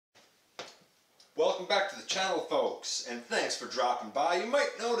Welcome back to the channel, folks, and thanks for dropping by. You might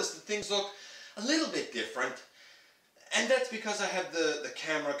notice that things look a little bit different, and that's because I have the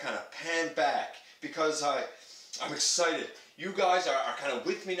camera kind of panned back because I'm excited. You guys are kind of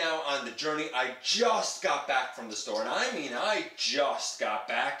with me now on the journey. I just got back from the store, and I mean I just got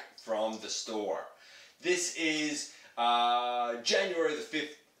back from the store. This is January the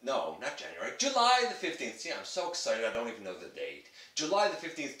 5th. No, not January. July the 15th. See, I'm so excited I don't even know the date. July the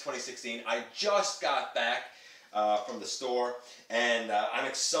 15th, 2016. I just got back from the store, and I'm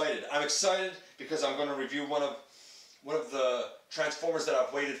excited. I'm excited because I'm going to review one of the Transformers that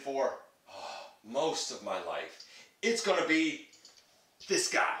I've waited for most of my life. It's going to be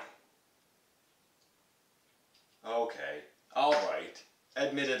this guy. Okay, all right.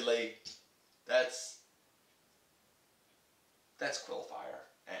 Admittedly, that's Quillfire.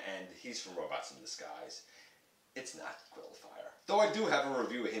 And he's from Robots in Disguise. It's not Quillfire. Though I do have a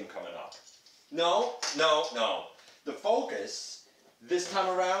review of him coming up. No. The focus this time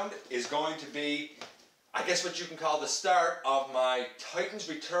around is going to be, I guess what you can call the start of my Titans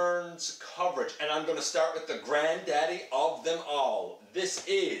Returns coverage. And I'm going to start with the granddaddy of them all. This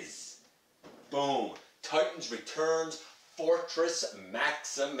is, boom, Titans Returns Fortress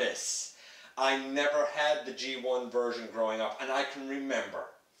Maximus. I never had the G1 version growing up, and I can remember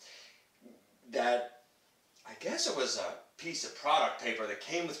that, I guess it was a piece of product paper that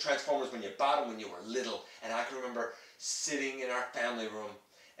came with Transformers when you bought them when you were little, and I can remember sitting in our family room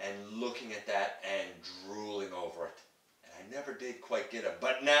and looking at that and drooling over it. And I never did quite get it,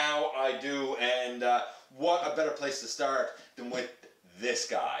 but now I do, and what a better place to start than with this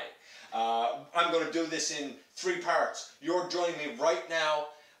guy. I'm going to do this in 3 parts. You're joining me right now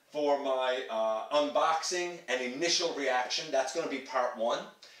for my unboxing and initial reaction. That's going to be part 1.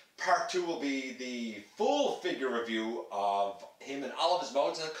 Part 2 will be the full figure review of him in all of his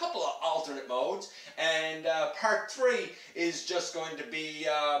modes and a couple of alternate modes. And part 3 is just going to be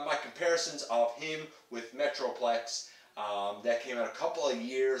my comparisons of him with Metroplex that came out a couple of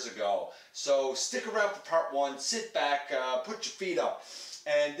years ago. So stick around for part 1, sit back, put your feet up.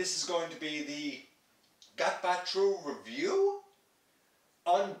 And this is going to be the GotBot True Review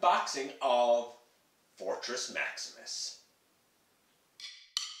unboxing of Fortress Maximus.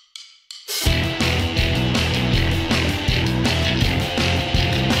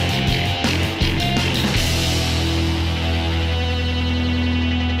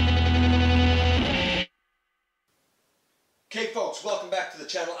 Okay, folks, welcome back to the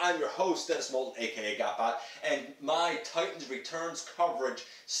channel. I'm your host, Dennis Moulton, aka GotBot, and my Titans Returns coverage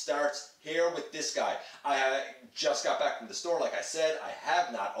starts here with this guy. I just got back from the store, like I said. I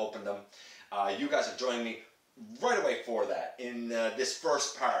have not opened them. You guys are joining me right away for that in this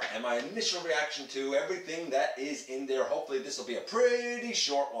first part, and my initial reaction to everything that is in there. Hopefully this will be a pretty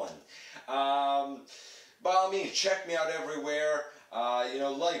short one. By all means, check me out everywhere.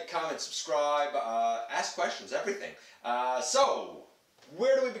 Like, comment, subscribe, ask questions, everything. So,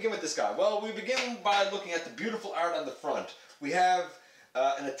 where do we begin with this guy? Well, we begin by looking at the beautiful art on the front. We have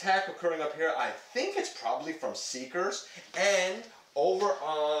an attack occurring up here. I think it's probably from Seekers. And over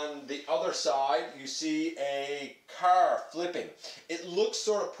on the other side, you see a car flipping. It looks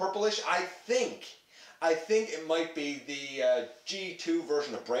sort of purplish. I think it might be the G2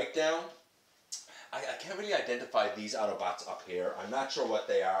 version of Breakdown. I can't really identify these Autobots up here. I'm not sure what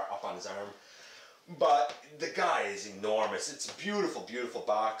they are up on his arm. But the guy is enormous. It's a beautiful, beautiful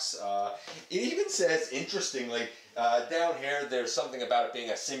box. It even says, interestingly, down here there's something about it being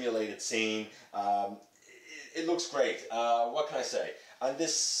a simulated scene. It looks great. What can I say? On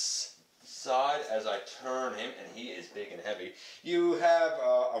this side, as I turn him, and he is big and heavy, you have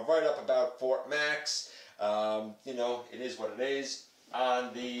a write-up about Fort Max. It is what it is.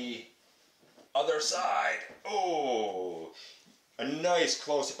 On the other side, a nice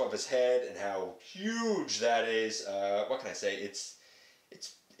close-up of his head and how huge that is. What can I say? It's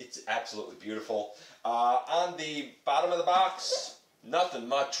absolutely beautiful. On the bottom of the box, nothing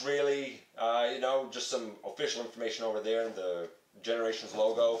much really. Just some official information over there and the Generations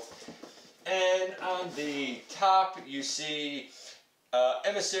logo. And on the top, you see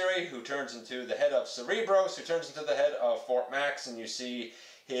Emissary, who turns into the head of Cerebros, who turns into the head of Fort Max, and you see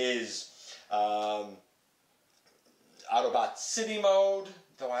his Autobot City mode,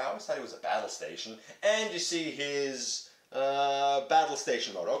 though I always thought it was a battle station, and you see his battle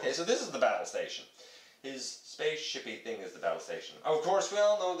station mode. Okay, so this is the battle station. His spaceshipy thing is the battle station. Of course, we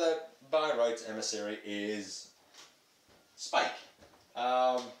all know that by rights Emissary is Spike.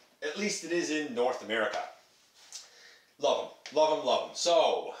 At least it is in North America. Love him, love him, love him.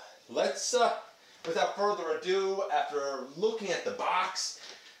 So, let's, without further ado, after looking at the box,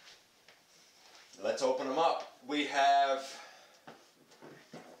 let's open them up. We have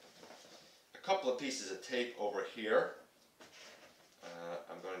a couple of pieces of tape over here.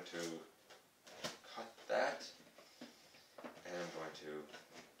 I'm going to cut that, and I'm going to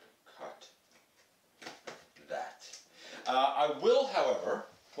cut that. I will, however,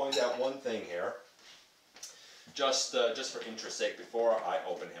 point out one thing here, just for interest's sake, before I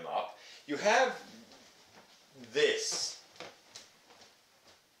open him up. You have this.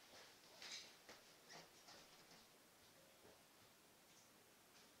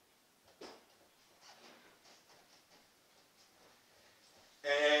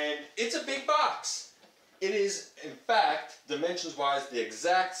 And it's a big box. It is, in fact, dimensions-wise, the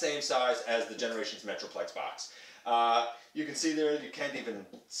exact same size as the Generations Metroplex box. You can see there, you can't even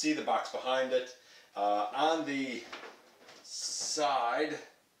see the box behind it. On the side,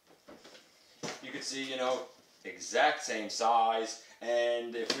 you can see, you know, exact same size.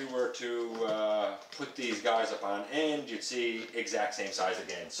 And if we were to put these guys up on end, you'd see exact same size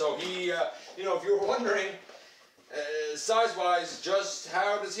again. So he, you know, if you were wondering, size-wise, just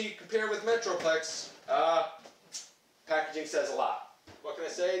how does he compare with Metroplex? Packaging says a lot. What can I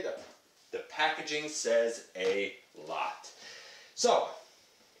say? The packaging says a lot. So,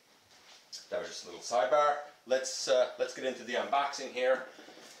 that was just a little sidebar. Let's get into the unboxing here.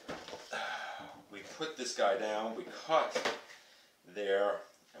 We put this guy down, we cut there,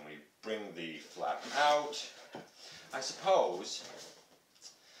 and we bring the flap out. I suppose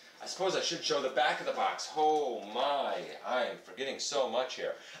I should show the back of the box. Oh my, I am forgetting so much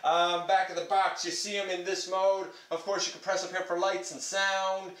here. Back of the box, you see him in this mode. Of course, you can press up here for lights and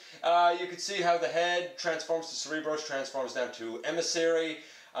sound. You can see how the head transforms to Cerebros, transforms down to Emissary,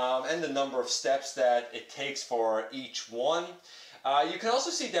 and the number of steps that it takes for each one. You can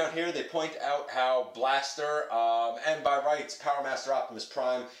also see down here, they point out how Blaster, and by rights, Power Master Optimus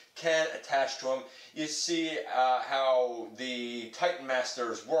Prime can attach to him. You see how the Titan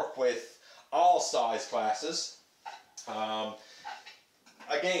Masters work with all size classes.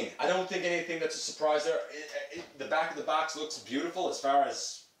 Again, I don't think anything that's a surprise there. The back of the box looks beautiful as far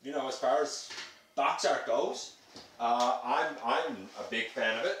as, you know, as far as box art goes. I'm a big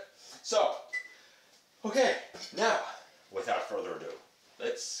fan of it. So, okay, now, without further ado,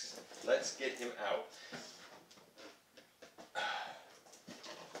 let's get him out.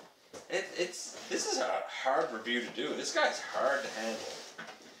 This is a hard review to do. This guy's hard to handle.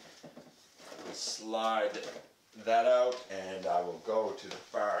 We'll slide that out, and I will go to the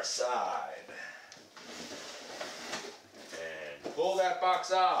far side and pull that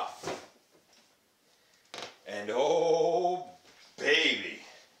box off. And oh baby,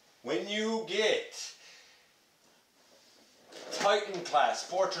 when you get Titan class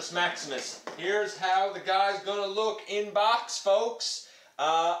Fortress Maximus, here's how the guy's gonna look in box, folks.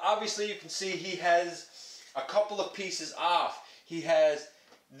 Obviously you can see he has a couple of pieces off. He has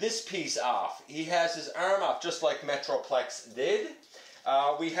this piece off. He has his arm off, just like Metroplex did.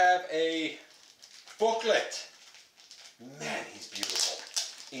 We have a booklet. Man, he's beautiful.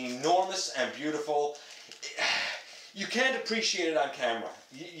 Enormous and beautiful. You can't appreciate it on camera.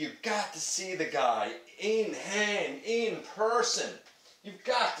 You got to see the guy in hand, in person. You've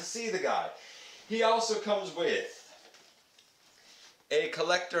got to see the guy. He also comes with a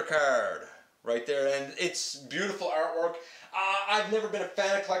collector card right there, and it's beautiful artwork. I've never been a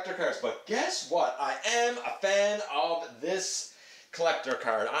fan of collector cards, but guess what? I am a fan of this collector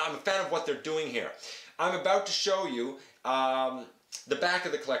card. I'm a fan of what they're doing here. I'm about to show you the back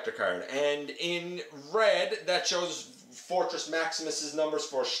of the collector card, and in red that shows Fortress Maximus's numbers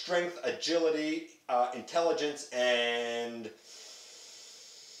for strength, agility, intelligence, and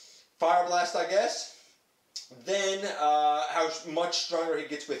fire blast, I guess. Then how much stronger he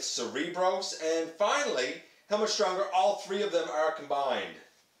gets with Cerebros, and finally how much stronger all three of them are combined.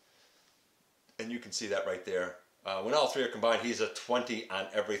 And you can see that right there. When all three are combined, he's a 20 on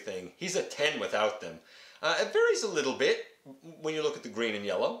everything. He's a 10 without them. It varies a little bit when you look at the green and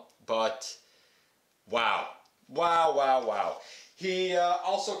yellow, but wow. Wow, wow, wow. He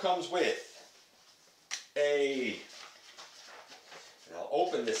also comes with a, and I'll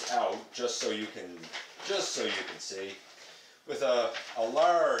open this out just so you can see, with a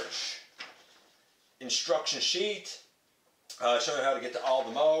large instruction sheet showing you how to get to all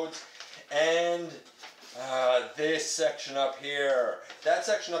the modes, and this section up here, that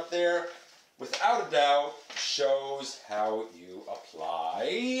section up there, without a doubt, shows how you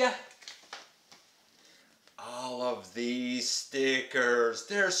apply all of these stickers.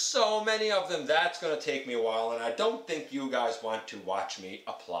 There's so many of them. That's going to take me a while, and I don't think you guys want to watch me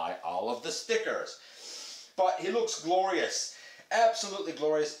apply all of the stickers. But he looks glorious. Absolutely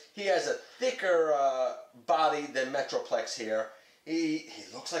glorious. He has a thicker body than Metroplex here. He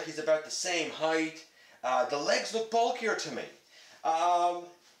looks like he's about the same height. The legs look bulkier to me.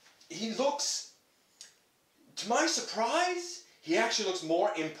 He looks, to my surprise, he actually looks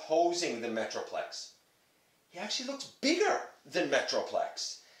more imposing than Metroplex. He actually looks bigger than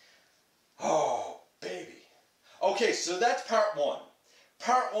Metroplex. Oh, baby. Okay, so that's part one.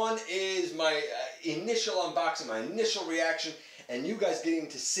 Part one is my initial unboxing, my initial reaction, and you guys getting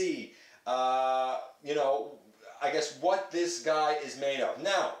to see, you know, I guess what this guy is made of.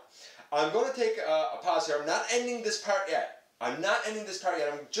 Now, I'm going to take a pause here. I'm not ending this part yet. I'm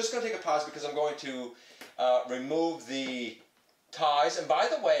just going to take a pause because I'm going to remove the ties. And by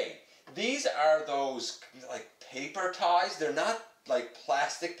the way, these are those like paper ties. They're not like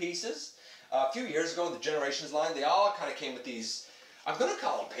plastic pieces. A few years ago in the Generations line, they all kind of came with these, I'm going to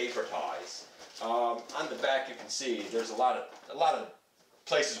call them paper ties. On the back you can see there's a lot of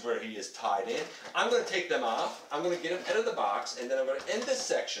places where he is tied in. I'm going to take them off. I'm going to get them out of the box, and then I'm going to end this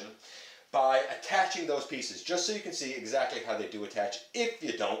section by attaching those pieces, just so you can see exactly how they do attach if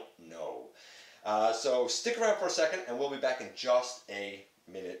you don't know. So stick around for a second, and we'll be back in just a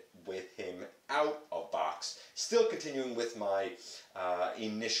minute with him out of box. Still continuing with my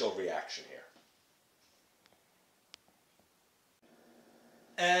initial reaction here.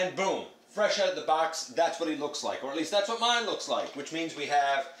 And boom, fresh out of the box, that's what he looks like, or at least that's what mine looks like, which means we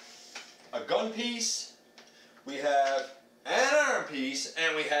have a gun piece, we have an arm piece,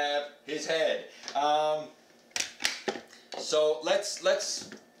 and we have his head. So let's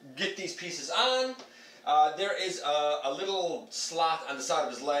get these pieces on. There is a little slot on the side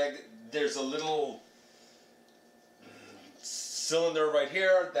of his leg. There's a little cylinder right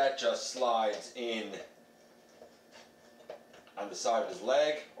here that just slides in on the side of his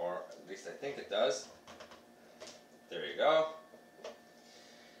leg, or at least I think it does. There you go.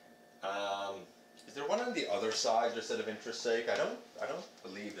 Is there one on the other side, just out of interest's sake? I don't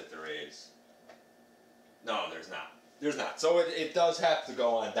believe that there is. No, there's not. There's not. So it does have to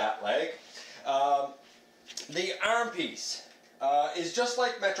go on that leg. The arm piece is just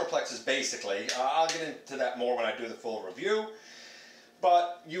like Metroplex's basically. I'll get into that more when I do the full review.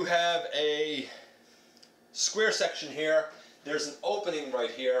 But you have a square section here. There's an opening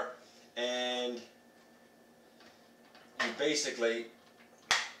right here, and you basically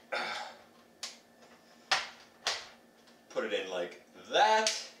put it in like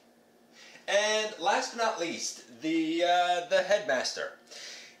that. And last but not least, the headmaster.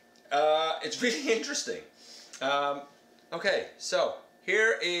 It's really interesting. Okay, so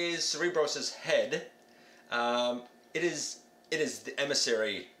here is Cerebros' head. It is the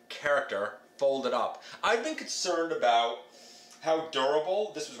Emissary character folded up. I've been concerned about how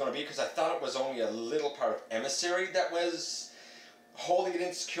durable this was going to be because I thought it was only a little part of Emissary that was holding it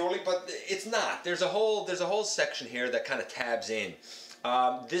in securely, but it's not. There's a whole section here that kind of tabs in.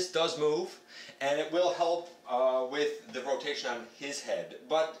 This does move, and it will help with the rotation on his head,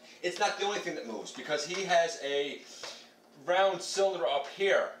 but it's not the only thing that moves because he has a round cylinder up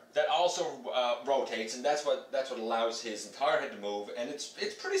here that also rotates, and that's what allows his entire head to move, and it's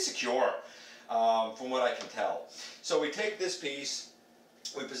pretty secure from what I can tell. So we take this piece,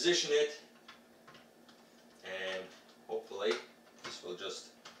 we position it, and hopefully this will just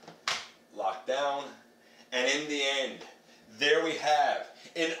lock down, and in the end, there we have,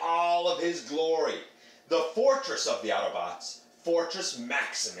 in all of his glory, the fortress of the Autobots, Fortress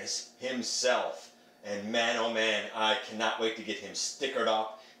Maximus himself. And man, oh man, I cannot wait to get him stickered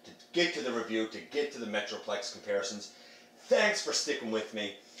up, to get to the review, to get to the Metroplex comparisons. Thanks for sticking with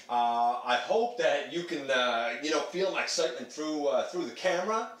me. I hope that you can, you know, feel my excitement through the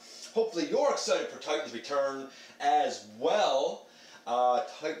camera. Hopefully you're excited for Titan's Return as well.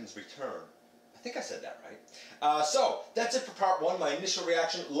 Titan's Return. I think I said that right. So, that's it for part one. My initial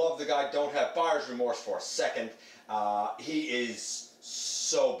reaction, love the guy, don't have buyer's remorse for a second. He is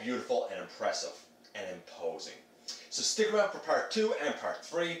so beautiful and impressive and imposing. So stick around for part two and part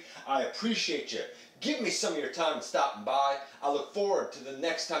three. I appreciate you. Give me some of your time and stopping by. I look forward to the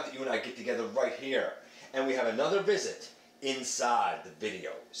next time that you and I get together right here and we have another visit inside the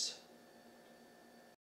videos.